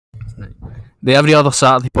The Every Other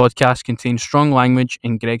Saturday podcast contains strong language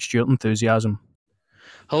and Greg Stewart enthusiasm.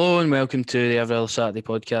 Hello and welcome to the Every Other Saturday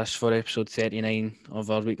podcast for episode 39 of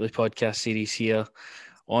our weekly podcast series here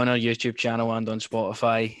on our YouTube channel and on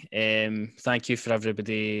Spotify. Thank you for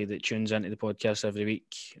everybody that tunes into the podcast every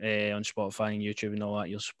week on Spotify and YouTube and all that.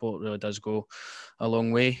 Your support really does go a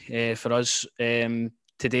long way for us.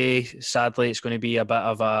 Today, sadly, it's going to be a bit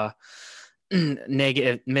of a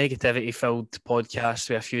negativity filled podcast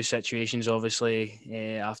with a few situations,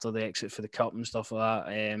 obviously, after the exit for the cup and stuff like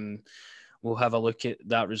that. We'll have a look at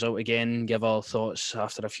that result again, give our thoughts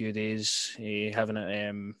after a few days, having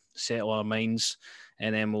it settle our minds,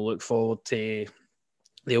 and then we'll look forward to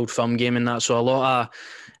the Old Firm game and that. So a lot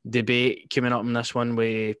of debate coming up in this one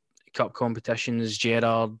with cup competitions,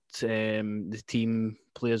 Gerrard, the team,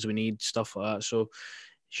 players we need, stuff like that. So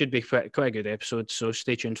should be quite a good episode, so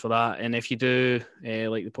stay tuned for that. And if you do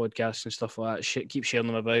like the podcast and stuff like that, keep sharing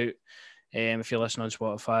them about. If you're listening on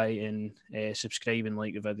Spotify, and subscribe and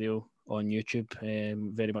like the video on YouTube,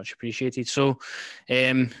 very much appreciated. So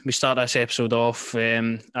we start this episode off.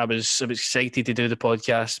 I was excited to do the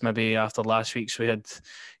podcast. Maybe after last week's, we had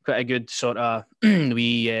quite a good sort of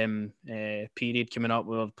period coming up.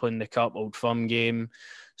 We were playing the Cup, Old Firm game,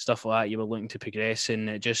 stuff like that. You were looking to progress, and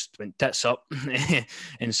it just went tits up.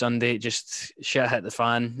 And Sunday, just shit hit the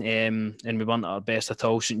fan, and we weren't at our best at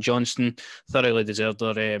all. St Johnstone thoroughly deserved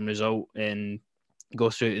their result and go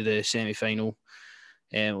through to the semi-final.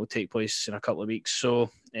 It will take place in a couple of weeks. So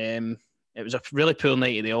it was a really poor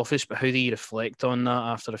night at the office, but how do you reflect on that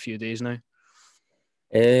after a few days now?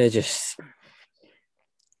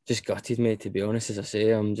 Just gutted, mate, to be honest. As I say,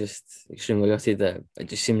 I'm just extremely gutted that it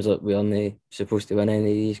just seems like we aren't supposed to win any of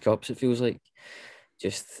these cups, it feels like. I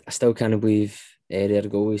still can't believe their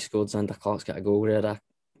goal he scored. Zander Clark's got a goal there.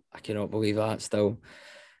 I cannot believe that still.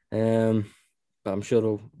 But I'm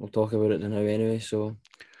sure we'll talk about it now anyway, so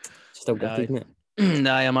still gutted, mate.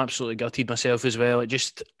 I'm absolutely gutted myself as well. It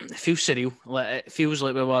feels surreal. It feels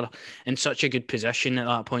like we were in such a good position at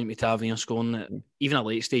that point with Tavernier scoring that even a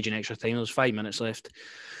late stage in extra time, there was 5 minutes left.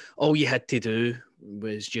 All you had to do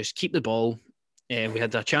was just keep the ball. We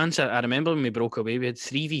had a chance. I remember when we broke away, we had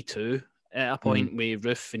 3v2 at a point with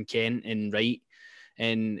Roof and Kent and Wright,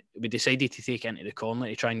 and we decided to take it into the corner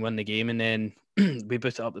to try and win the game, and then we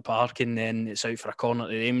boot it up the park, and then it's out for a corner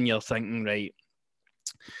to them, and you're thinking, right,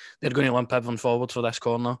 they're going to limp everyone forward for this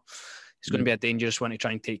corner. It's going to be a dangerous one to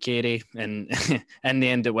try and take care of. And in the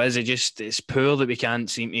end, it was. It's poor that we can't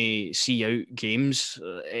seem to see out games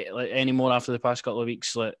anymore after the past couple of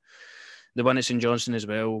weeks. Like the one at St Johnstone as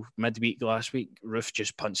well, midweek last week, Roof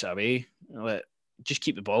just punts it away. Just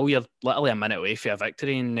keep the ball. You're literally a minute away for a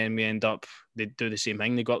victory, and then we end up, they do the same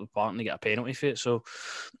thing. They got the part and they get a penalty for it. So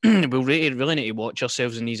we'll really need to watch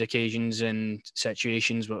ourselves in these occasions and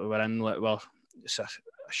situations where we're in. It's a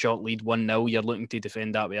short lead 1-0. You're looking to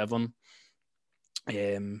defend that with everyone.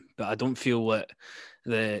 But I don't feel that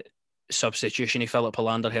the substitution of Philip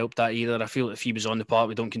Hollander helped that either. I feel that if he was on the park,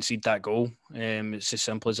 we don't concede that goal. It's as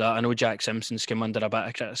simple as that. I know Jack Simpson's come under a bit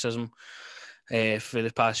of criticism for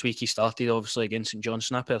the past week. He started obviously against St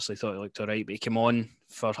Johnstone. I personally thought he looked all right, but he came on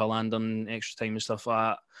for Hollander and extra time and stuff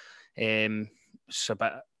like that. It's a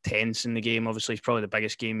bit tense in the game. Obviously, it's probably the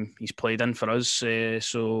biggest game he's played in for us.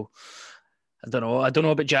 So I don't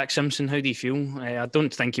know about Jack Simpson. How do you feel? I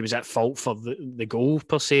don't think he was at fault for the goal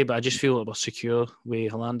per se, but I just feel that we're secure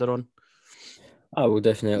with Hollander on. Oh, well,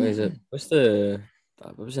 definitely. Is it?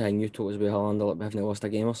 What was the thing you told us about Hollander? Like we haven't lost a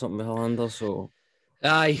game or something with Hollander, so.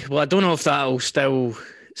 Aye, well, I don't know if that'll still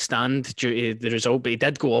stand due to the result, but he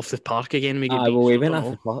did go off the park again. We went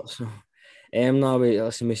off the park, so. No, wait,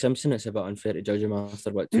 listen, with Simpson, it's a bit unfair to judge him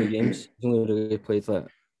after, 2 games? He's only really played, 2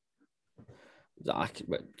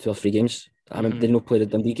 or 3 games. I remember, did not play the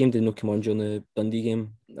Dundee game, did not come on during the Dundee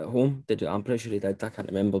game at home. I'm pretty sure he did, I can't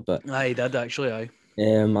remember, but... Aye, he did, actually, aye.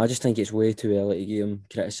 I just think it's way too early to give him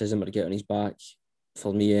criticism or to get on his back,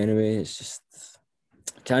 for me anyway. It's just...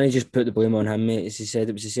 Can't he just put the blame on him, mate? As he said,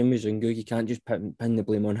 it was the same with Zungu. You can't just pin the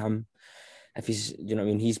blame on him. If he's, you know what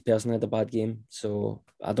I mean, he's personally had a bad game. So,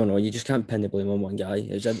 I don't know, you just can't pin the blame on one guy.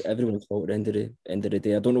 It's everyone's fault at the end of the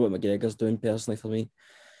day. I don't know what McGregor's doing personally for me.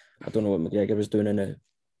 I don't know what McGregor was doing in it.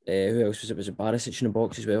 Who else was it? Was it Barisic in the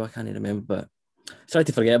box as well? I can't remember, but I tried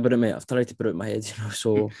to forget about it, mate. I've tried to put it in my head,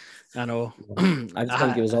 so... I know. I just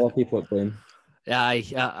think it was other people at blame. Yeah, I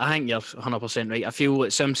think you're 100% right. I feel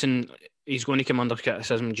that Simpson, he's going to come under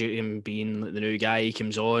criticism due to him being the new guy. He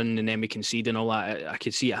comes on and then we concede and all that. I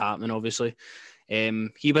could see it happening, obviously.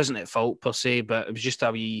 He wasn't at fault per se, but it was just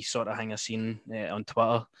a wee sort of thing I seen on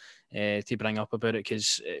Twitter. to bring up about it,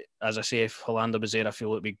 because as I say, if Hollander was there, I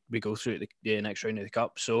feel like we go through the next round of the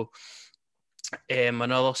cup. So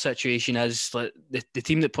another situation is like the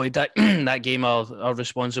team that played that that game are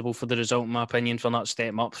responsible for the result, in my opinion, for not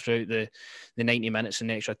stepping up throughout the 90 minutes and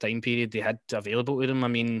the extra time period they had available to them. I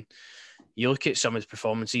mean, you look at some of the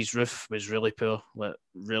performances. Roof was really poor, like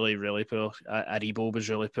really, really poor. Aribo was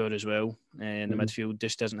really poor as well. And the midfield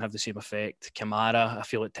just doesn't have the same effect. Kamara, I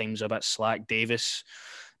feel at times a bit slack. Davis,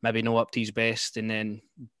 maybe not up to his best. And then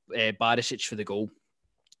Barisic for the goal.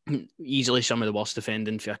 Easily some of the worst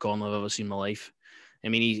defending for a corner I've ever seen in my life. I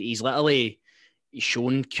mean, he's literally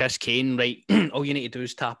shown Chris Kane, right, all you need to do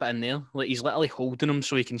is tap it in there. Like, he's literally holding him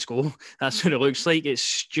so he can score. That's what it looks like. It's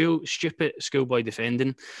stupid schoolboy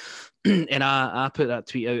defending. And I put that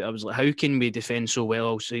tweet out. I was like, how can we defend so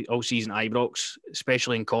well all season Ibrox,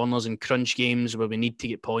 especially in corners and crunch games where we need to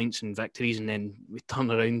get points and victories, and then we turn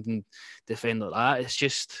around and defend like that? It's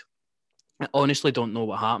just, I honestly don't know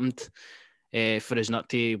what happened for us not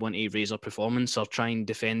to want to raise our performance or try and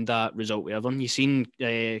defend that result with everyone. You've seen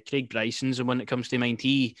Craig Bryson's the one that comes to mind.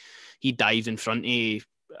 He dived in front of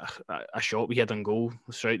a shot we had on goal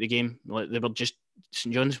throughout the game. Like, they were just,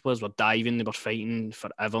 St John's players were diving, they were fighting for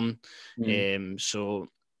everyone. So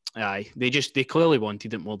they clearly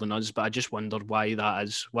wanted it more than us, but I just wondered why that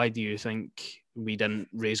is. Why do you think we didn't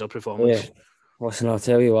raise our performance? Yeah. Listen, I'll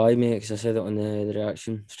tell you why, mate, because I said it on the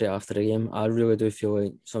reaction straight after the game. I really do feel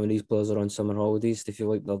like some of these players are on summer holidays. They feel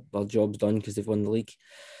like their job's done because they've won the league.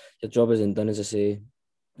 Your job isn't done, as I say,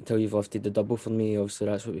 until you've lifted the double for me. Obviously,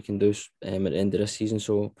 that's what we can do at the end of this season.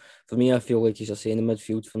 So, for me, I feel like, as you're saying, the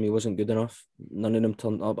midfield for me wasn't good enough. None of them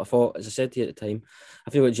turned up. I thought, as I said to you at the time, I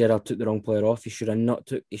feel like Gerrard took the wrong player off. He shouldn't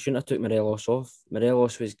have took Morelos off.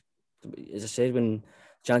 Morelos was, as I said, when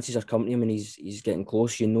chances are coming to him and he's getting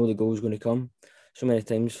close, you know the goal's going to come. So many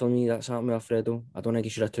times for me that's happened with Alfredo. I don't think he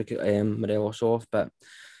should have took Morelos off, but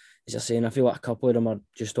as you're saying, I feel like a couple of them are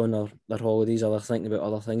just on their holidays, or they're thinking about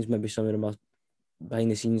other things. Maybe some of them are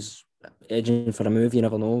behind the scenes edging for a move, you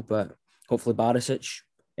never know, but hopefully Barisic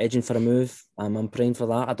edging for a move. I'm praying for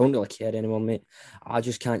that. I don't really care anymore, mate. I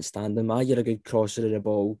just can't stand them. You're a good crosser of the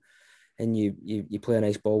ball and you play a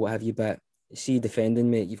nice ball, what have you, but see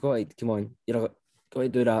defending, mate, you've got to, come on, you've got to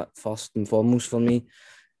do that first and foremost for me.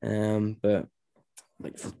 But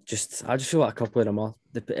like, I just feel like a couple of them are.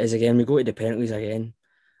 As again, we go to the penalties again.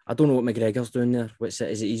 I don't know what McGregor's doing there. Is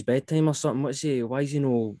it his bedtime or something? What's he? Why is he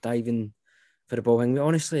no diving for the ball?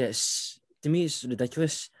 Honestly, to me it's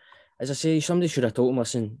ridiculous. As I say, somebody should have told him,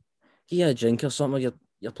 listen, get a drink or something.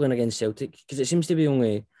 You're playing against Celtic, because it seems to be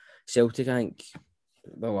only Celtic, I think.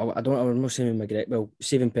 Well, I'm not saying with McGregor. Well,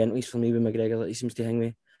 saving penalties for me with McGregor that he seems to hang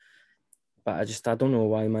with. But I don't know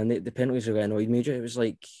why, man. The penalties really annoyed me. It was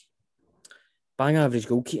like, bang average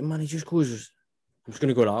goalkeeping, man. He just goes, I'm just going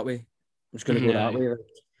to go that way. I'm just going to go that way. Like,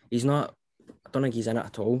 he's not, I don't think he's in it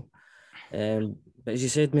at all. But as you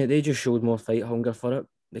said, mate, they just showed more fight hunger for it,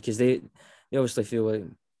 because they obviously feel like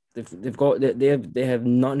they have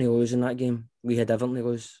nothing to lose in that game. We had everything to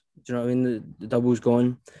lose. Do you know what I mean? The double's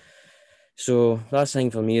gone. So that's the thing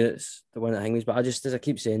for me. It's the one that hangs. But as I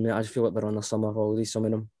keep saying, mate, I just feel like they're on their summer holidays, some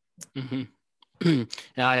of them.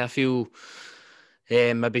 I feel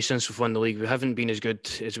maybe since we've won the league, we haven't been as good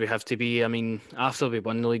as we have to be. I mean, after we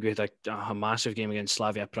won the league, we had a massive game against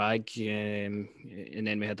Slavia Prague, and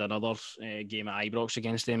then we had another game at Ibrox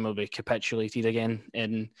against them where we capitulated again.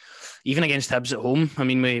 And even against Hibs at home, I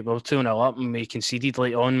mean, we were 2-0 up and we conceded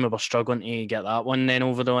late on. We were struggling to get that one then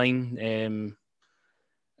over the line.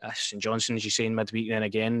 St Johnstone, as you say, in midweek then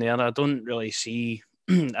again there. I don't really see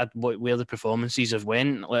where the performances have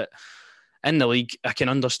went. Like, in the league, I can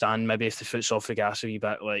understand maybe if the foot's off the gas a wee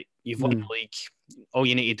bit. Like, you've won the league, all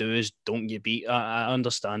you need to do is don't get beat. I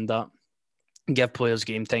understand that. Give players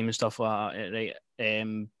game time and stuff like that,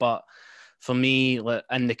 right? But for me, like,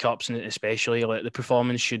 in the cups and especially, like, the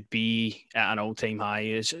performance should be at an all-time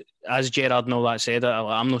high. As Gerrard and all that said,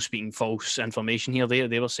 I'm not speaking false information here.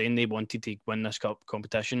 They were saying they wanted to win this cup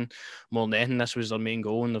competition more than anything. This was their main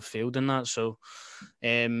goal, and they've failed in that. So,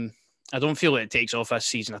 I don't feel like it takes off this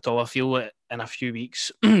season at all. I feel like in a few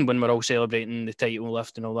weeks, when we're all celebrating the title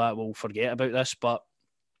lift and all that, we'll forget about this. But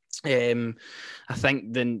I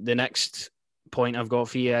think the next point I've got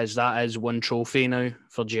for you is that is one trophy now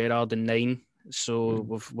for Gerrard and 9.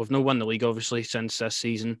 So we've not won the league obviously since this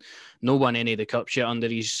season. No won any of the cups yet under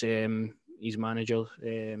his manager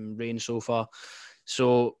reign so far.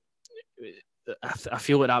 So I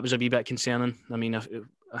feel like that was a wee bit concerning. I mean,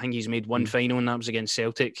 I think he's made one final, and that was against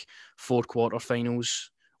Celtic, 4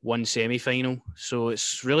 quarterfinals, 1 semi-final. So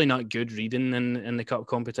it's really not good reading in the cup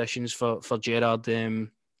competitions for Gerrard. And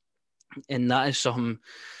that is something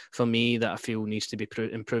for me that I feel needs to be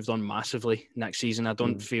improved on massively next season. I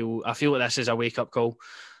feel like this is a wake-up call.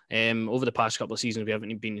 Over the past couple of seasons, we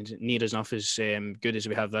haven't been near as enough as good as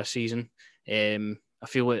we have this season. I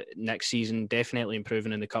feel like next season definitely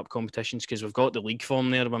improving in the cup competitions, because we've got the league form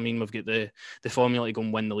there. I mean, we've got the formula to go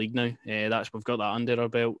and win the league now. We've got that under our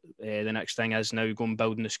belt. The next thing is now going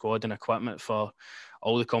building the squad and equipment for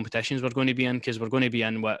all the competitions we're going to be in, because we're going to be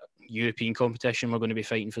in European competition. We're going to be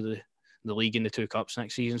fighting for the league and the 2 cups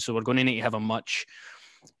next season. So we're going to need to have a much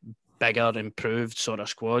bigger, improved sort of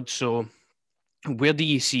squad. So where do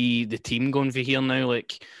you see the team going for here now,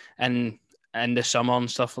 like in the summer and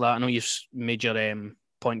stuff like that? I know you've made your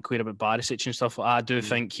point clear about Barisic and stuff like that. I do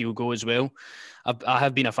think he'll go as well. I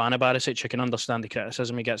have been a fan of Barisic. I can understand the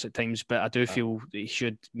criticism he gets at times, but I do feel that he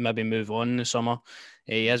should maybe move on in the summer.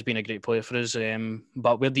 He has been a great player for us.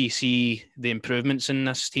 But where do you see the improvements in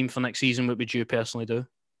this team for next season? What would you personally do?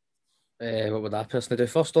 What would I personally do?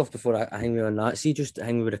 First off, before I hang me on that, see, just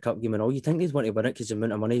hang me with a cup game and all, you think they'd want to win it because the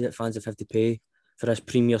amount of money that fans have to pay for this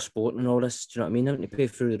premier sport and all this, do you know what I mean? Having to pay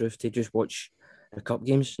through the roof to just watch the cup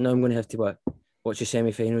games. Now I'm going to have to watch the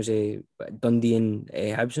semi-finals, Dundee and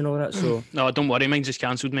Hibs and all that. So no, don't worry, mine's just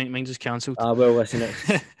cancelled, mate. Mine's just cancelled. Well, listen,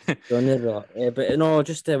 it's done there, but no,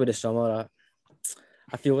 just with the summer,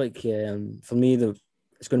 I feel like for me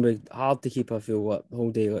it's going to be hard to keep. I feel what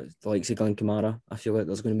whole day like the likes of Glenn Kamara. I feel like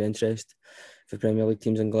there's going to be interest for Premier League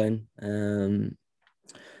teams in Glen.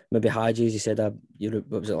 Maybe Hadji, as you said, Europe.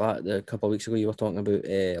 What was it like a couple of weeks ago? You were talking about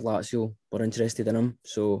Lazio were interested in him.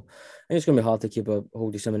 So I think it's going to be hard to keep a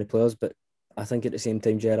hold of so many players. But I think at the same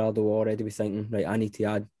time, Gerrard will already be thinking, right, I need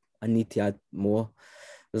to add more.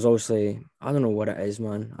 There's obviously, I don't know what it is,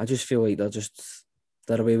 man. I just feel like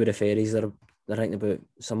they're away with the fairies. They're thinking about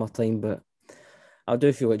summertime, but I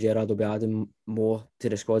do feel like Gerrard will be adding more to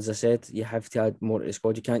the squad. As I said, you have to add more to the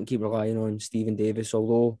squad. You can't keep relying on Stephen Davis,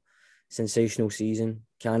 although sensational season,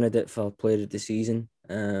 candidate for player of the season.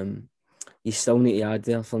 You still need to add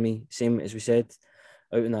there for me. Same as we said,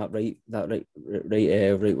 out in that right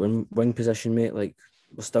wing position, mate. Like,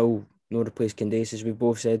 we're still no replace Candace. As we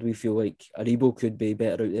both said, we feel like Aribo could be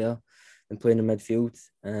better out there than playing in midfield.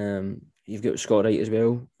 You've got Scott Wright as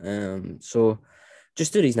well. So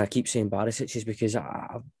just the reason I keep saying Barisic is because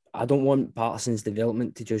I don't want Patterson's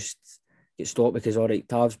development to just get stopped because, all right,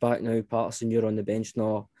 Tav's back now, Patterson, you're on the bench.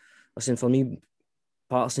 No, listen, for me,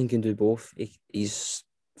 Patterson can do both. He's,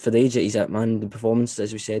 for the age that he's at, man, the performance,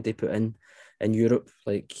 as we said, they put in Europe,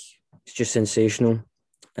 like, it's just sensational.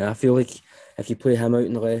 And I feel like if you play him out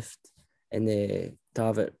on the left and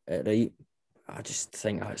Tav at right, I just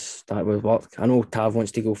think that would work. I know Tav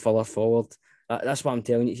wants to go further forward. That's what I'm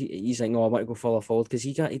telling you. He's like, no, I want to go further forward because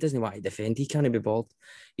he doesn't want to defend. He can't be bored.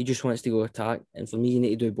 He just wants to go attack. And for me, you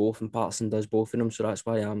need to do both, and Patterson does both of them. So that's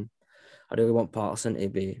why I really want Patterson to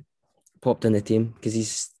be popped in the team because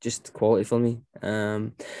he's just quality for me.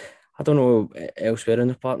 I don't know elsewhere in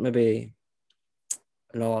the park, maybe.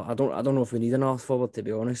 No, I don't know if we need an half forward, to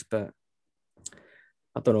be honest, but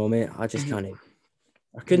I don't know, mate. I just can't.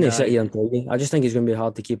 I couldn't sit here and tell you. I just think it's going to be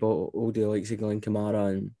hard to keep all the likes of Glenn Kamara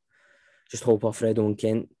and just hope Alfredo and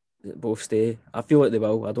Kent both stay. I feel like they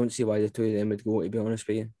will. I don't see why the two of them would go, to be honest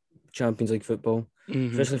with you. Champions League football.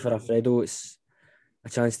 Especially for Alfredo, it's a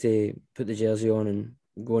chance to put the jersey on and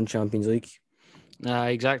go in Champions League.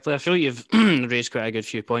 Exactly. I feel like you've raised quite a good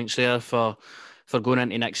few points there for going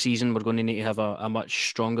into next season. We're going to need to have a much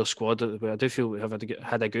stronger squad. I do feel we have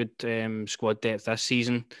had a good squad depth this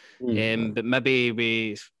season. But maybe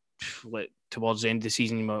we, like, towards the end of the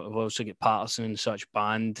season, we'll also get Patterson and such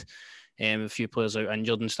banned. A few players out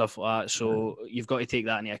injured and stuff like that. So you've got to take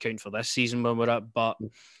that into account for this season where we're at. But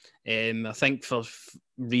I think for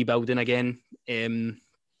rebuilding again,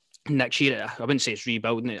 next year, I wouldn't say it's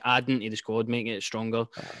rebuilding it, adding to the squad, making it stronger.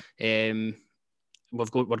 We're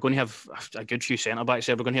going to have a good few centre backs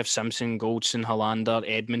there. We're going to have Simpson, Goldson, Hollander,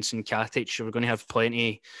 Edmondson, Katic. We're going to have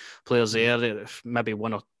plenty of players there. If maybe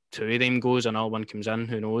one or two of them goes, another one comes in.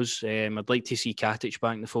 Who knows? I'd like to see Katic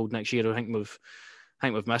back in the fold next year. I think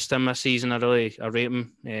we've missed him this season. I rate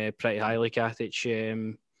him pretty highly.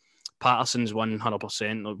 Katic. Patterson's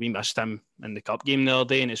 100%. We missed him in the cup game the other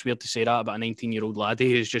day, and it's weird to say that about a 19-year-old laddie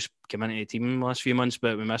who's just come into the team in the last few months,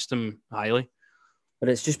 but we missed him highly. But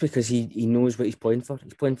it's just because he knows what he's playing for.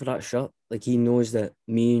 He's playing for that shirt. Like, he knows that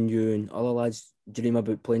me and you and other lads dream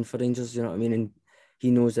about playing for Rangers, you know what I mean? And he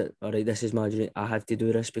knows that, all right, this is my dream. I have to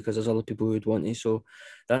do this because there's other people who would want to. So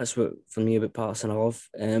that's what, for me, about Patterson, I love.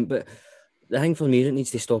 But the thing for me that needs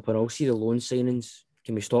to stop are all, see the loan signings.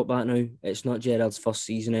 Can we stop that now? It's not Gerrard's first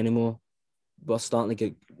season anymore. We're starting to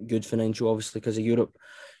get good financial, obviously, because of Europe.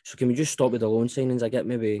 So can we just stop with the loan signings? I get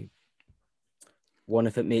maybe one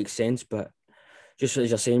if it makes sense, but just as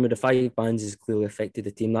you're saying, with the 5 bans has clearly affected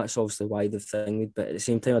the team. That's obviously why the thing. But at the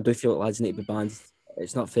same time, I do feel like lads need to be banned.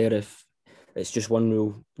 It's not fair if it's just one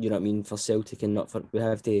rule. You know what I mean, for Celtic and not for we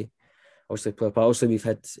have to obviously play. But obviously we've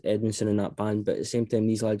had Edmondson in that ban. But at the same time,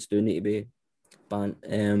 these lads do need to be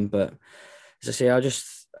banned. But as I say, I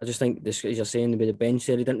just think this, as you're saying, with the bench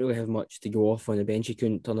there, he didn't really have much to go off on the bench. He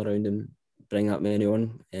couldn't turn around and bring that many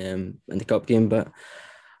on in the cup game. But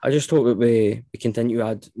I just hope that we continue to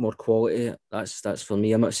add more quality. That's for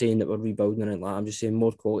me. I'm not saying that we're rebuilding or anything like that. I'm just saying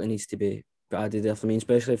more quality needs to be added there for me,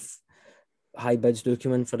 especially if high bids do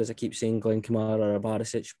come in for, as I keep saying, Glenn Kamara or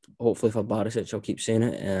Barisic. Hopefully for Barisic, I'll keep saying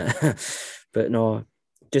it. But no,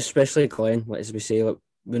 just especially Glenn, like as we say, like,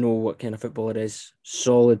 we know what kind of footballer he is.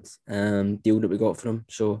 Solid deal that we got for him.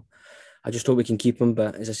 So I just hope we can keep him.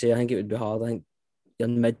 But as I say, I think it would be hard. I think your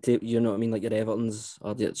mid-table, you know what I mean, like your Evertons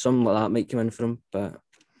or something like that might come in for him. But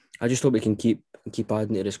I just hope we can keep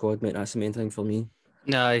adding to the squad, mate. That's the main thing for me.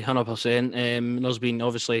 Aye, 100%. There's been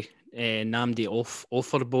obviously Namdi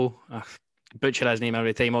Offerbo. Butcher his name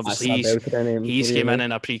every time. Obviously, he's came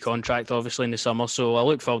in a pre-contract, obviously, in the summer. So I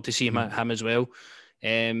look forward to seeing him as well.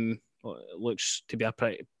 Looks to be a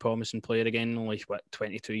pretty promising player again, only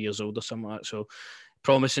 22 years old or something like that. So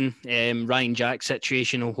promising. Ryan Jack's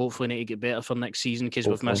situation will hopefully need to get better for next season because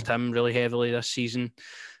we've missed him really heavily this season.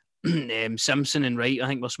 Simpson and Wright, I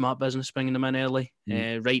think, were smart business bringing them in early.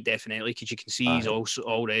 Wright definitely, because you can see he's also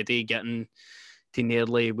already getting to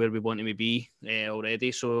nearly where we want him to be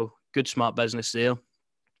already. So good smart business there.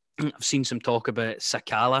 I've seen some talk about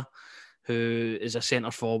Sakala, who is a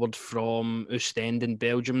centre forward from Oostende in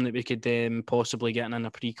Belgium that we could possibly get in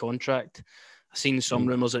a pre-contract. I've seen some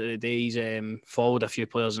rumours that today he's followed a few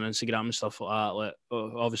players on Instagram and stuff like that. Like,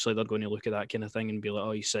 obviously, they're going to look at that kind of thing and be like,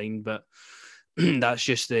 oh, he's signed. But that's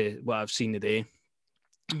just what I've seen today.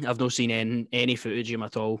 I've not seen any footage of him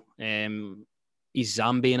at all. He's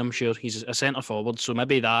Zambian, I'm sure. He's a centre forward. So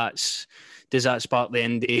maybe does that spark the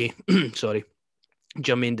end of, sorry,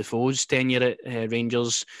 Jermaine Defoe's tenure at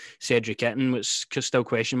Rangers, Cedric Itten, which still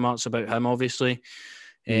question marks about him, obviously.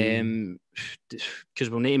 Because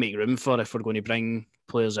we'll need to make room for if we're going to bring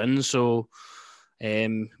players in. So,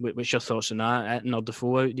 what's your thoughts on that? Itten or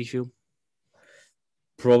Defoe out, do you feel?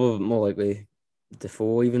 Probably more likely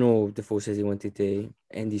Defoe, even though Defoe says he wanted to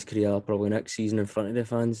end his career probably next season in front of the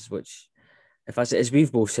fans, which, as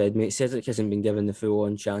we've both said, mate, Cedric hasn't been given the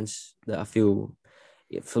full-on chance that I feel,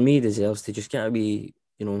 for me, deserves to. Just get be,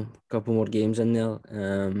 a couple more games in there.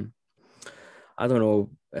 I don't know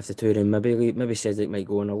if the two of them, maybe Cedric might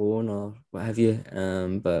go on a loan or what have you.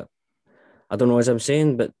 But I don't know, as I'm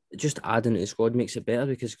saying, but just adding to the squad makes it better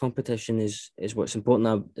because competition is what's important.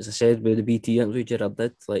 Now, as I said, with the BT interview Gerrard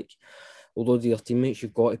did, like, although your teammates,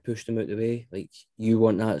 you've got to push them out the way. Like, you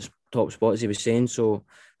want that top spot, as he was saying. So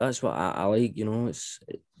that's what I like,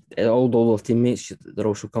 although their teammates, they're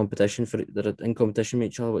also they're in competition with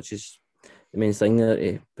each other, which is the main thing there,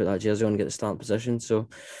 to put that jersey on and get the starting position. So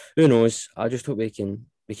who knows? I just hope we can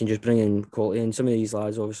just bring in quality. And some of these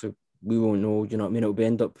lads, obviously, we won't know, you know what I mean? It'll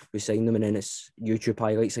end up, we sign them and then it's YouTube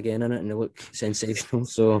highlights again in it and they look sensational.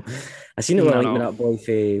 So I seen it with with that boy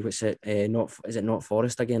for, is it not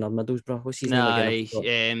Forest again or Middlesbrough? What's his name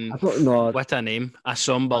again? I don't know. What a name.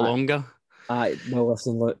 Asomba Longa. Well,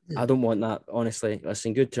 listen, look, I don't want that, honestly.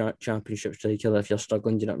 Listen, good championship striker. If you're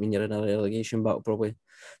struggling, do you know what I mean? You're in a relegation battle, probably.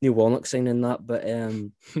 Neil Warnock signing that, but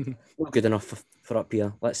not good enough for up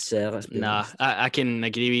here. Let's be honest. I can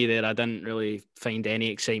agree with you there. I didn't really find any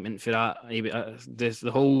excitement for that.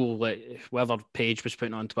 The whole, whatever page was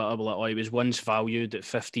putting on Twitter, he was once valued at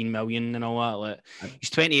 15 million and all that. He's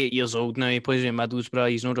 28 years old now. He plays in Middlesbrough.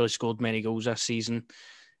 He's not really scored many goals this season.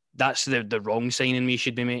 That's the wrong signing we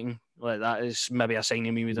should be making. That is maybe a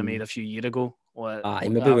signing we would have made a few years ago.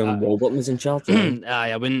 Maybe when Walbert was in charge.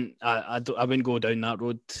 I wouldn't go down that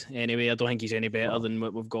road anyway. I don't think he's any better than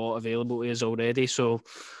what we've got available to us already. So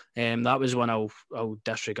that was one I'll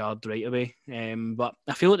disregard right away. But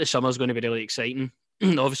I feel like the summer's going to be really exciting.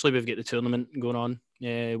 Obviously, we've got the tournament going on.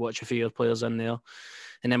 Watch a few players in there.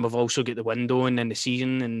 And then we've also got the window and then the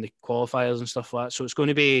season and the qualifiers and stuff like that. So it's going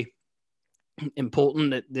to be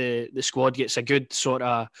important that the squad gets a good sort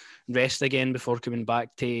of rest again before coming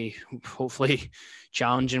back to hopefully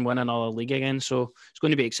challenge and win another league again. So it's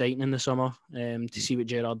going to be exciting in the summer to see what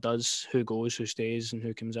Gerrard does, who goes, who stays, and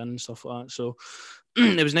who comes in and stuff like that. So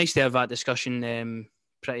it was nice to have that discussion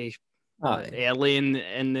pretty early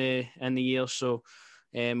in the year. So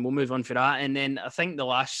we'll move on for that, and then I think the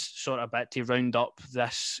last sort of bit to round up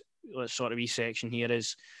this sort of wee section here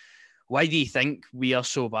is, Why do you think we are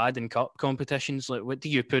so bad in cup competitions? Like, what do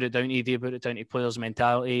you put it down to? Do you put it down to players'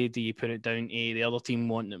 mentality? Do you put it down to the other team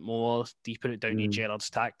wanting it more? Do you put it down to Gerrard's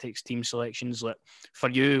tactics, team selections? Like, for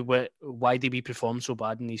you, why do we perform so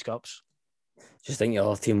bad in these cups? Just think the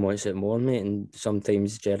other team wants it more, mate, and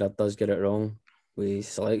sometimes Gerrard does get it wrong with his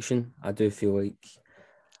selection. I do feel like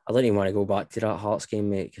I don't even want to go back to that Hearts game,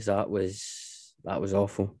 mate, because that was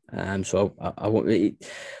awful. So I won't.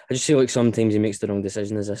 I just feel like sometimes he makes the wrong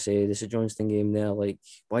decision. As I say, the St Johnstone game there, like,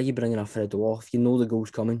 why are you bringing Alfredo off? You know the goal's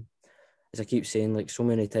coming. As I keep saying, like so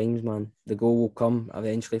many times, man, the goal will come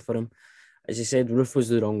eventually for him. As you said, Roof was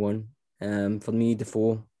the wrong one. For me,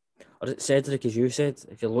 Defoe, or Cedric, as you said,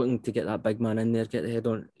 if you're looking to get that big man in there, get the head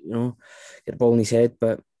on, get the ball in his head.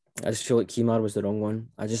 But I just feel like Kemar was the wrong one.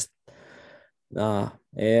 I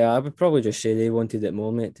would probably just say they wanted it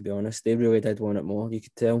more, mate, to be honest. They really did want it more, you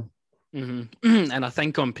could tell. Mm-hmm. And I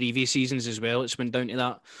think on previous seasons as well, it's been down to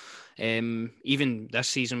that. Even this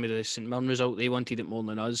season with the St Mirren result, they wanted it more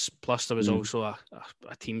than us. Plus, there was also a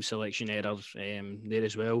team selection error there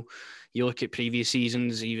as well. You look at previous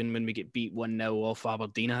seasons, even when we get beat 1-0 off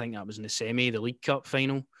Aberdeen, I think that was in the League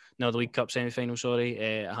Cup semi-final, sorry,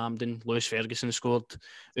 at Hampden. Lewis Ferguson scored.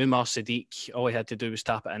 Umar Sadiq, all he had to do was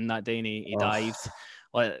tap it in that day and he dived.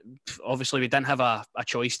 Like, obviously, we didn't have a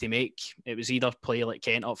choice to make. It was either play like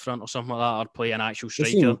Kent up front or something like that, or play an actual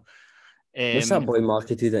striker. What's that boy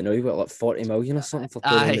marketed at now? He got like 40 million or something for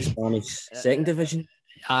playing in the Spanish second division.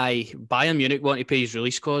 Bayern Munich want to pay his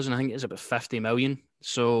release clause, and I think it's about 50 million.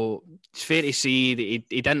 So it's fair to say that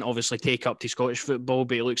he didn't obviously take up to Scottish football,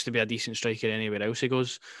 but he looks to be a decent striker anywhere else he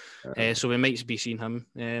goes. So we might be seeing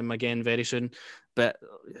him again very soon. But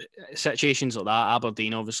situations like that,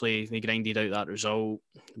 Aberdeen, obviously, they grinded out that result.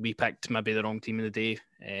 We picked maybe the wrong team of the day.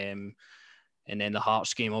 And then the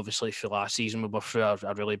Hearts game, obviously, for last season, we were through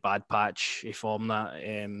a really bad patch. He formed that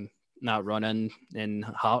run in, and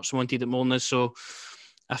Hearts wanted it more than us. So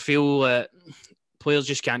I feel that players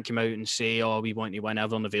just can't come out and say, "Oh, we want to win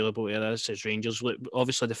everyone available to us as Rangers."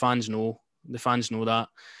 Obviously, the fans know. The fans know that.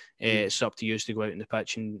 It's up to you to go out in the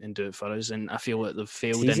pitch and do it for us. And I feel that they've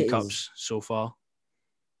failed in cups so far.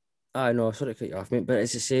 I know, sorry to cut you off, mate, but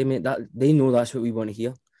it's the same, mate. That they know that's what we want to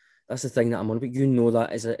hear. That's the thing that I'm on. But you know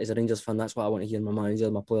that as a Rangers fan, that's what I want to hear my manager,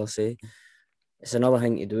 my players say. It's another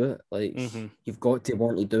thing to do it. Like, you've got to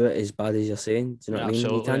want to do it as bad as you're saying. Do you know what I mean?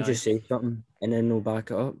 You can't just say something and then no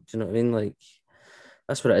back it up. Do you know what I mean? Like,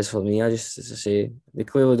 that's what it is for me. As I say, they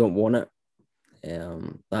clearly don't want it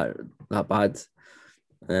that bad.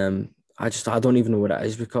 I don't even know what it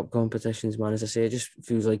is with cup competitions, man. As I say, it just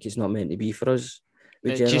feels like it's not meant to be for us.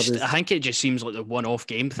 I think it just seems like the one-off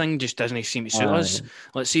game thing just doesn't seem to suit us.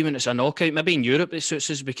 Let's see when it's a knockout. Maybe in Europe it suits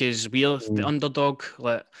us because we're the underdog.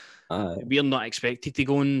 Like, we're not expected to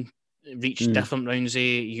go and reach different rounds of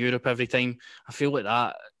Europe every time. I feel like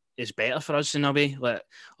that is better for us in a way. Like,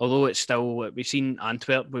 although it's still, we've seen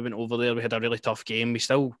Antwerp, we went over there, we had a really tough game. We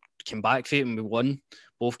still came back for it and we won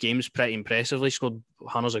both games pretty impressively, scored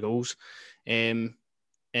hundreds of goals.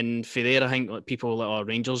 And for there, I think like people like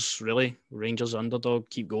Rangers underdog,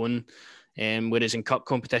 keep going. Whereas in cup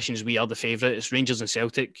competitions, we are the favourite. It's Rangers and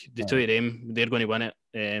Celtic, the two of them, they're going to win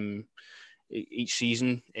it each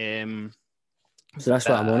season. So that's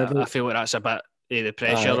what I'm on about. I feel like that's a bit the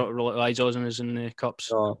pressure that relies on us in the cups.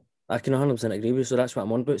 So I can 100% agree with you. So that's what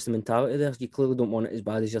I'm on about. It's the mentality there. You clearly don't want it as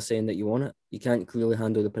bad as you're saying that you want it. You can't clearly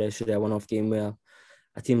handle the pressure of a one-off game where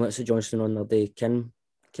a team like St Johnstone on their day can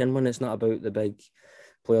win. It's not about the big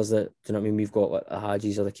players that, do you know what I mean? We've got like the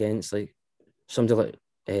Hadjis or the Kents, like somebody like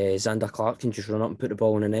Xander Clark can just run up and put the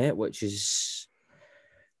ball in the net, which is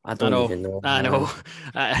I don't even know. I know.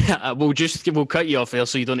 We'll cut you off there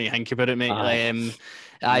so you don't need to think about it, mate.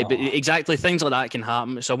 But exactly, things like that can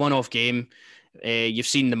happen. It's a one-off game. You've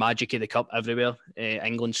seen the magic of the cup everywhere.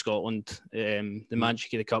 England, Scotland, the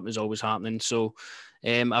magic of the cup is always happening. So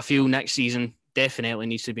I feel next season definitely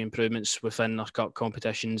needs to be improvements within our cup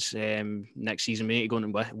competitions. Next season we need to go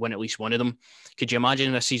and win at least one of them. Could you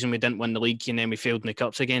imagine this season we didn't win the league and then we failed in the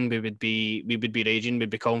cups again? We would be raging. We'd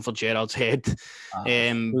be calling for Gerrard's head.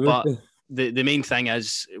 But the main thing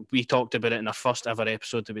is, we talked about it in our first ever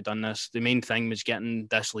episode that we've done this. The main thing was getting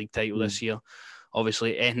this league title this year.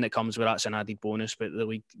 Obviously, anything that comes with that's an added bonus, but the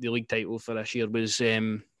league title for this year was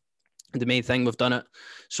the main thing. We've done it,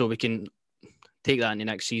 so we can take that into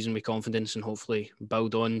next season with confidence and hopefully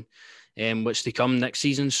build on what's to come next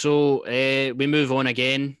season. So we move on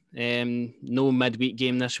again. No midweek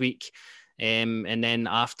game this week. And then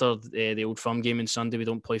after the Old Firm game on Sunday, we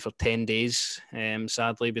don't play for 10 days.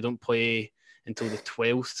 Sadly, we don't play until the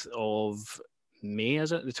 12th of May,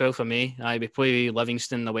 is it? The 12th of May. We play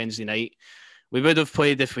Livingston the Wednesday night. We would have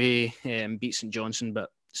played if we beat St Johnstone, but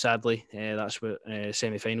sadly, that's what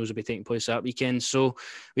semi-finals will be taking place that weekend. So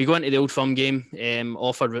we go into the Old Firm game,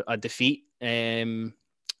 offer a defeat.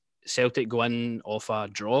 Celtic go in off a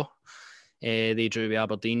draw. They drew with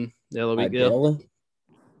Aberdeen the other week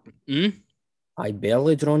there. I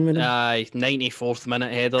barely drawn with them. 94th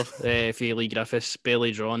minute header for Lee Griffiths,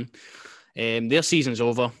 barely drawn. Their season's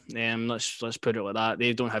over. Let's put it like that.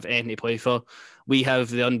 They don't have anything to play for. We have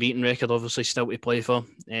the unbeaten record, obviously, still to play for.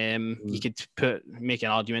 You could make an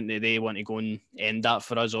argument that they want to go and end that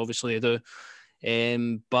for us. Obviously, they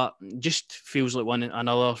do. But just feels like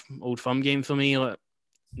another Old Firm game for me. Like,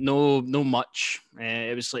 no much.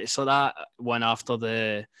 It was like, so that one after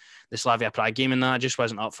the Slavia Prague game, and that I just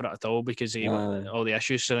wasn't up for it at all because of all the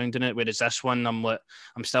issues surrounding it. Whereas this one,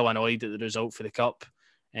 I'm still annoyed at the result for the cup.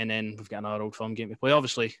 And then we've got another Old Firm game to play.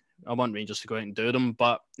 Obviously, I want Rangers to go out and do them,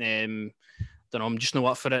 but don't know. I'm just not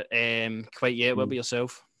up for it quite yet. What about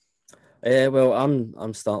yourself? Well,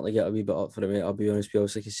 I'm starting to get a wee bit up for it, mate. I'll be honest with you.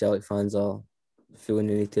 Obviously, Celtic fans are feeling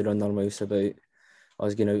the need to run their mouths about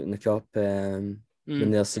us getting out in the cup when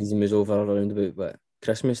their season was over around about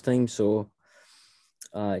Christmas time. So,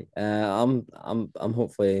 I'm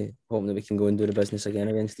hopefully hoping that we can go and do the business again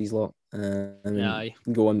against these lot.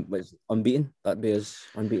 Go on unbeaten. That'd be us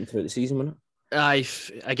unbeaten throughout the season, wouldn't it?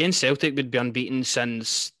 Against Celtic would be unbeaten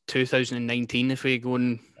since 2019 if we go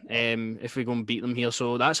and beat them here.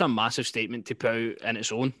 So that's a massive statement to put out in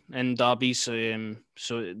its own in derbies.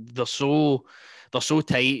 So they're so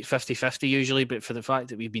tight, 50-50 usually, but for the fact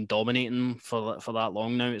that we've been dominating them for that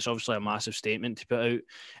long now, it's obviously a massive statement to put out.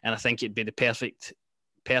 And I think it'd be the perfect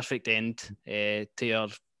end to our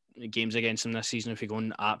games against them this season if we go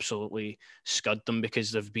and absolutely scud them,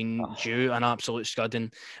 because they've been due an absolute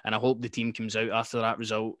scudding. And I hope the team comes out after that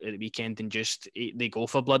result at the weekend and just they go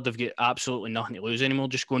for blood. They've got absolutely nothing to lose anymore.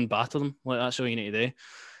 Just go and batter them. Like, that's all you need to do.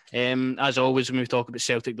 As always, when we talk about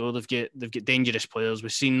Celtic, though, they've got dangerous players.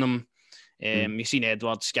 We've seen them. We've seen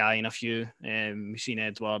Edward skying a few. We've seen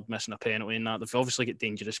Edward missing a penalty and that. They've obviously got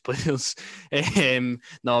dangerous players.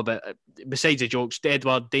 No, but besides the jokes,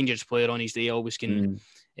 Edward, dangerous player on his day, always can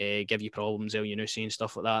give you problems, El Yunusi and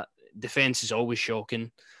stuff like that. Defence is always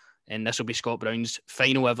shocking. And this will be Scott Brown's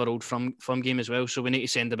final ever Old Firm game as well. So we need to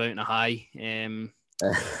send him out in a high.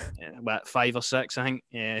 5 or 6, I think.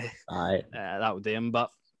 That would do him. But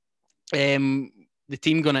the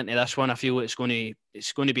team going into this one, I feel it's going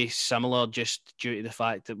to be similar, just due to the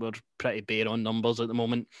fact that we're pretty bare on numbers at the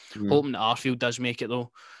moment. Hoping that Arfield does make it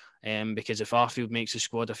though, because if Arfield makes the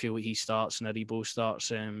squad, I feel like he starts and Aribo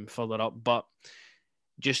starts further up. But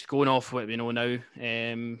just going off what we know now,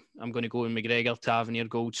 I'm going to go in McGregor, Tavernier,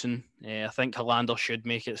 Goldson. I think Hollander should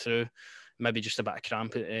make it through. Maybe just a bit of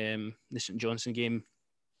cramp at the St Johnstone game.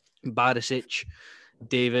 Barisic,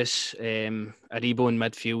 Davis, Aribo in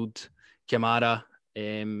midfield, Kamara,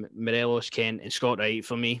 Morelos, Kent, and Scott Wright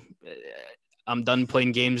for me. I'm done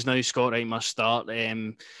playing games now. Scott Wright must start.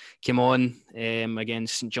 Came on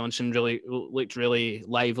against St Johnstone, looked really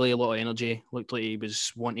lively, a lot of energy. Looked like he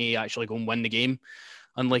was wanting to actually go and win the game,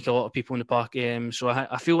 unlike a lot of people in the park. So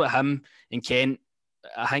I feel like him and Kent,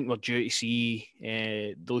 I think we're due to see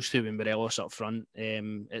those two with Morelos up front.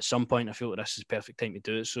 At some point, I feel like this is the perfect time to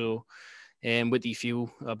do it. So what do you feel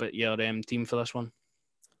about your team for this one?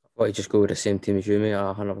 I just go with the same team as you, mate.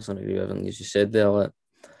 I 100% agree with everything you just said there. Like,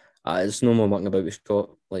 there's no more mucking about with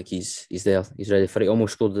Scott. Like, he's there. He's ready for it. He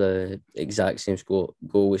almost scored the exact same goal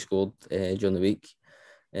we scored during the week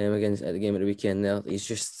against at the game at the weekend there. He's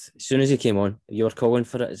just, as soon as he came on, you were calling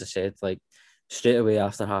for it, as I said, like, straight away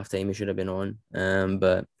after half time he should have been on.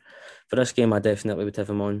 But for this game, I definitely would have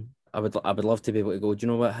him on. I would love to be able to go, do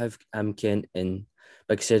you know what, have him, Kent and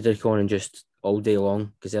Big Cedric on and just all day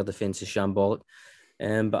long, because their defence is shambolic.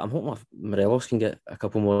 But I'm hoping Morelos can get a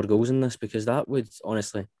couple more goals in this, because that would,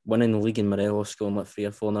 honestly, winning the league in Morelos, scoring like 3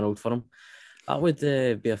 or 4 in a row for him, that would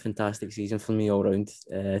be a fantastic season for me all round,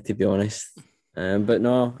 to be honest. But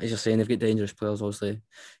no, as you're saying, they've got dangerous players, obviously.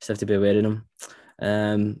 Just have to be aware of them.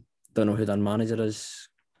 Don't know who their manager is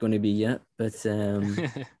going to be yet, but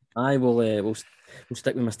we'll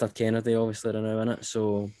stick with Mr. Kennedy, obviously, right now, innit?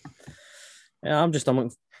 So, yeah, I'm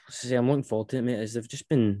looking forward to it, mate, as they've just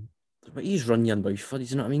been... But he's run your mouth for,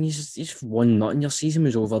 you know what I mean? He's won nothing. Your season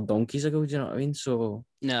was over donkeys ago, do you know what I mean? So...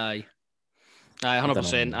 Aye,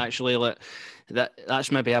 100%. Actually, like,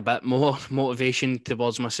 that's maybe a bit more motivation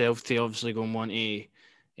towards myself to obviously go and want to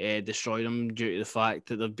destroy them, due to the fact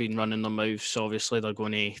that they've been running their mouths. Obviously, they're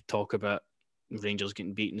going to talk about Rangers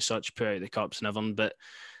getting beaten and such, put out the cups and everything. But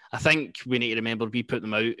I think we need to remember we put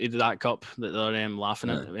them out of that cup that they're laughing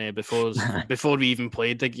at before we even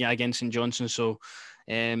played against St Johnstone. So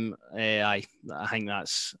Aye, I think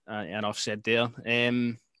that's enough said there.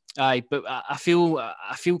 Aye, but I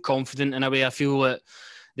feel confident in a way. I feel that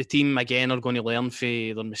the team again are going to learn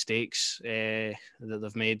from their mistakes that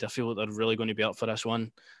they've made. I feel that they're really going to be up for this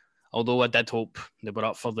one. Although I did hope they were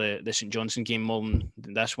up for the St Johnstone game more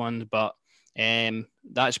than this one, but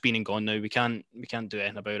that's been and gone now. We can't do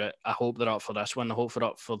anything about it. I hope they're up for this one. I hope they're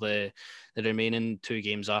up for the remaining 2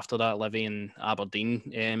 games after that, Livy and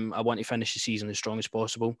Aberdeen. I want to finish the season as strong as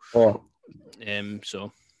possible. Oh,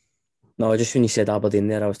 so. No, just when you said Aberdeen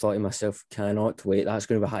there, I was thought to myself, cannot wait. That's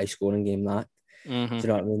going to be a high scoring game, that. Mm-hmm. Do you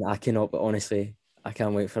know what I mean? I cannot, but honestly, I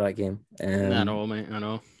can't wait for that game. I know, mate. I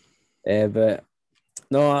know. But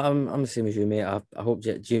no, I'm the same as you, mate. I hope.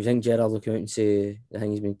 Do you think Gerrard will come out and say the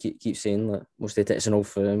thing he's been keep saying that most of it's an old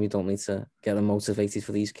firm? You don't need to get them motivated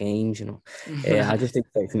for these games, you know. I just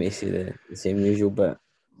expect him to say the same usual, but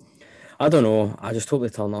I don't know. I just hope they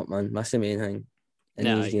turn up, man. That's the main thing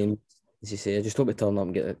in these games. As you say, I just hope they turn up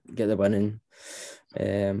and get the win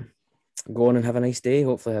and go on and have a nice day.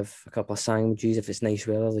 Hopefully have a couple of sandwiches. If it's nice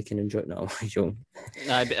weather, they can enjoy it now.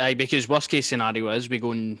 Aye, because worst case scenario is we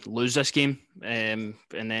go and lose this game, and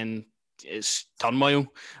then it's turmoil.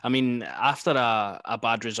 I mean, after a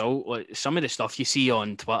bad result, like some of the stuff you see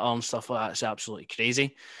on Twitter and stuff like that is absolutely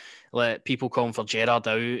crazy. Like people calling for Gerrard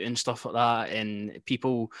out and stuff like that, and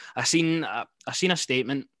people. I seen a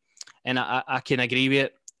statement, and I can agree with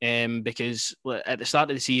it. Because at the start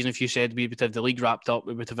of the season, if you said we would have the league wrapped up,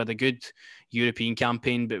 we would have had a good European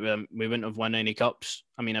campaign, but we wouldn't have won any cups.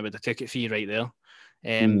 I mean, I would have took it for you right there.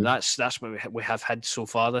 That's what we have had so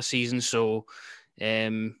far this season. So,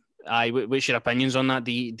 what's your opinions on that?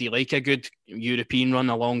 Do you like a good European run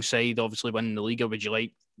alongside obviously winning the league, or would you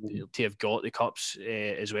like to have got the cups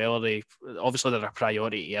as well? Obviously they're a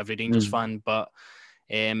priority to every Rangers fan, but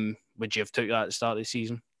would you have took that at the start of the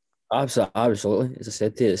season? Absolutely. As I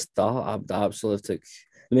said to you at the start, I absolutely took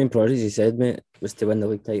the main priority, as you said, mate, was to win the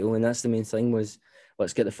league title, and that's the main thing. Was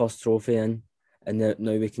let's get the first trophy in, and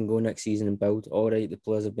now we can go next season and build. All right, the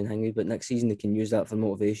players have been hungry, but next season they can use that for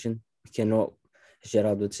motivation. We cannot, as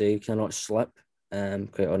Gerrard would say, we cannot slip.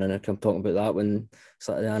 Quite honest, I'm talking about that when it's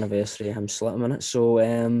like the anniversary of him slipping in it. So,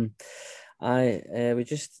 we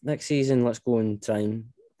just next season let's go and try and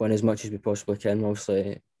win as much as we possibly can.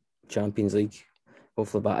 Obviously, Champions League.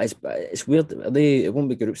 Hopefully, but it's weird. It won't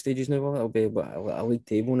be group stages now, will it? It'll be a league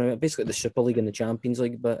table now. Basically, the Super League and the Champions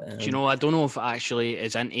League. But do you know? I don't know if it actually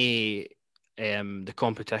is into the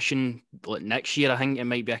competition like next year. I think it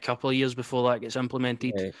might be a couple of years before that gets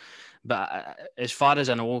implemented. Right. But as far as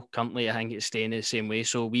I know, currently I think it's staying the same way.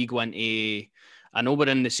 So we go into. I know we're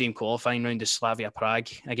in the same qualifying round as Slavia Prague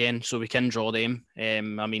again, so we can draw them. I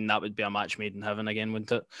mean, that would be a match made in heaven again,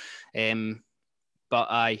 wouldn't it? But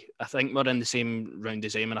I think we're in the same round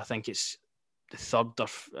as them, and I think it's the third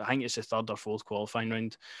or fourth qualifying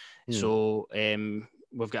round. So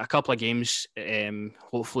we've got a couple of games.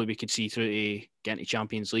 Hopefully, we could see through to get into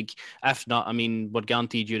Champions League. If not, I mean, we're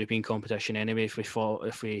guaranteed European competition anyway. If we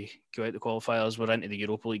go out the qualifiers, we're into the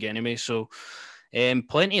Europa League anyway. So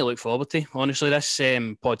plenty to look forward to. Honestly, this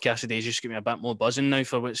podcast today is just giving me a bit more buzzing now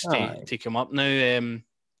for what's to come up now.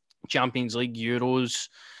 Champions League, Euros.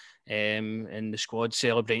 And the squad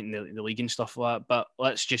celebrating the league and stuff like that. But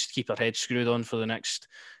let's just keep our heads screwed on for the next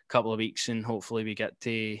couple of weeks, and hopefully we get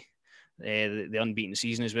to the unbeaten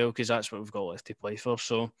season as well, because that's what we've got left to play for.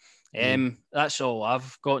 So that's all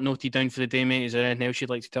I've got noted down for the day, mate. Is there anything else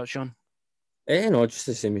you'd like to touch on? No, just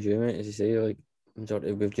the same as you, mate. As you say, like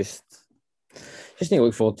majority, we've just need to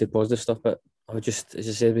look forward to positive stuff. But I would just, as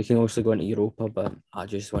I said, we can also go into Europa, but I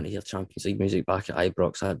just want to hear Champions League music back at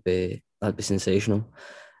Ibrox. That'd be sensational.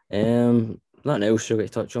 Nothing else you've got to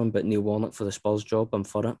touch on, but Neil Warnock for the Spurs job. I'm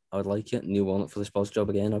for it. I would like it. Neil Warnock for the Spurs job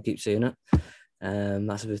again. I'll keep saying it.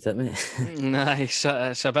 That's about it, mate. Nice.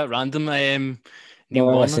 It's a bit random. Neil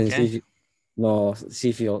Warnock. See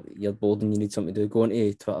if you're bored and you need something to do, go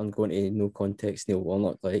onto Twitter and go into No Context Neil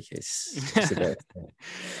Warnock. Like it's the best.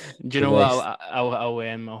 Do you know what?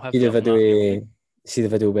 I'll have see the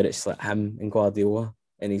video where it's like him and Guardiola.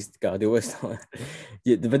 And he's Guardiola.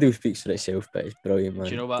 The video speaks for itself, but it's brilliant, man.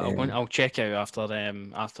 Do you know what? I'll check out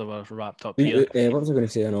after we're wrapped up here. What was I going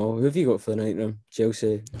to say? Who have you got for the night room?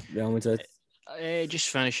 Chelsea, Real Madrid. Just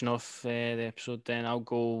finishing off the episode, then I'll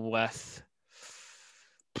go with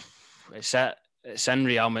it's in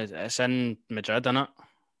Real Madrid. It's in Madrid, isn't it?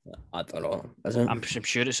 I don't know. Is it? I'm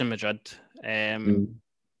sure it's in Madrid.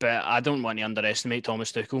 But I don't want to underestimate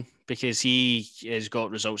Thomas Tuchel, because he has got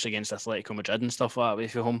results against Atletico Madrid and stuff like that away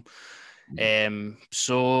from home.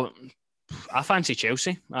 So I fancy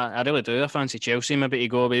Chelsea. I really do. I fancy Chelsea maybe to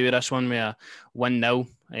go away with this one with a 1-0,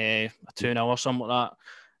 a 2-0 or something like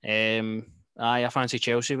that. I fancy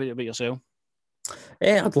Chelsea. What about yourself?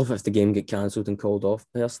 I'd love if the game get cancelled and called off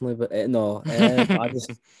personally, but no. I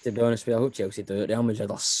just, to be honest with you, I hope Chelsea do it. Real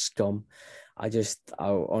Madrid are scum.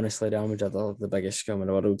 Honestly, Real Madrid are the biggest scum in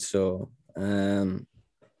the world. So,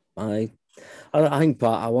 I think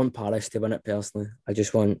I want Paris to win it personally. I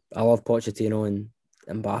love Pochettino and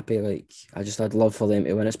Mbappe. Like, I'd love for them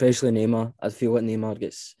to win, especially Neymar. I feel like Neymar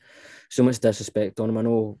gets so much disrespect on him. I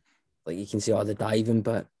know, like, you can say, the diving,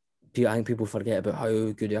 but I think people forget about how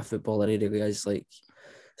good a footballer he really is. Like,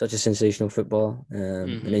 such a sensational footballer.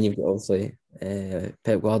 And then you've got obviously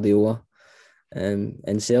Pep Guardiola and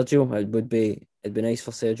Sergio. It'd be nice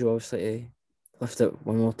for Sergio obviously to lift it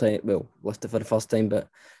one more time. Well, lift it for the first time, but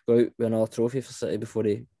go out with another trophy for City before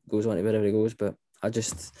he goes on to wherever he goes. But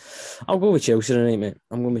I'll go with Chelsea tonight, mate.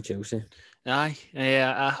 I'm going with Chelsea. Aye,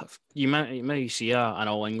 yeah. You might see an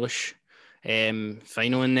all English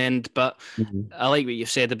final in the end, but I like what you've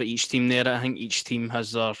said about each team there. I think each team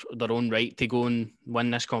has their own right to go and win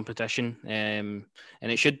this competition, and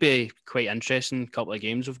it should be quite interesting. Couple of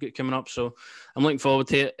games we've got coming up, so I'm looking forward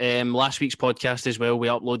to it. Last week's podcast as well, we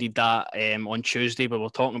uploaded that on Tuesday, but we're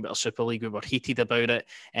talking about our Super League. We were heated about it,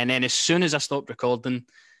 and then as soon as I stopped recording,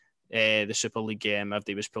 the Super League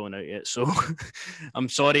Ivdy was pulling out yet. So I'm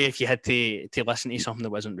sorry if you had to listen to something that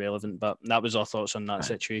wasn't relevant, but that was our thoughts on that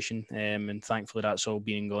situation. And thankfully that's all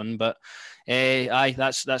being gone. But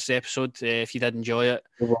that's the episode. If you did enjoy it.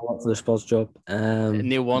 Neil Warnock for the Spurs job.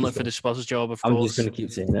 Neil Warnock for the Spurs job, of course. I'm just going to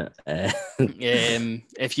keep saying it.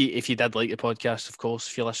 If you did like the podcast, of course,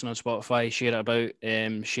 if you're listening on Spotify, share it about,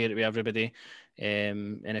 share it with everybody.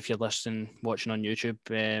 And if you're watching on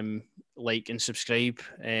YouTube, like and subscribe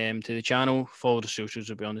to the channel. Follow the socials,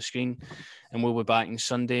 will be on the screen, and we'll be back on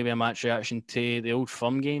Sunday with a match reaction to the Old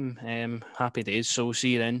Firm game. Happy days. So we'll see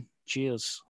you then. Cheers.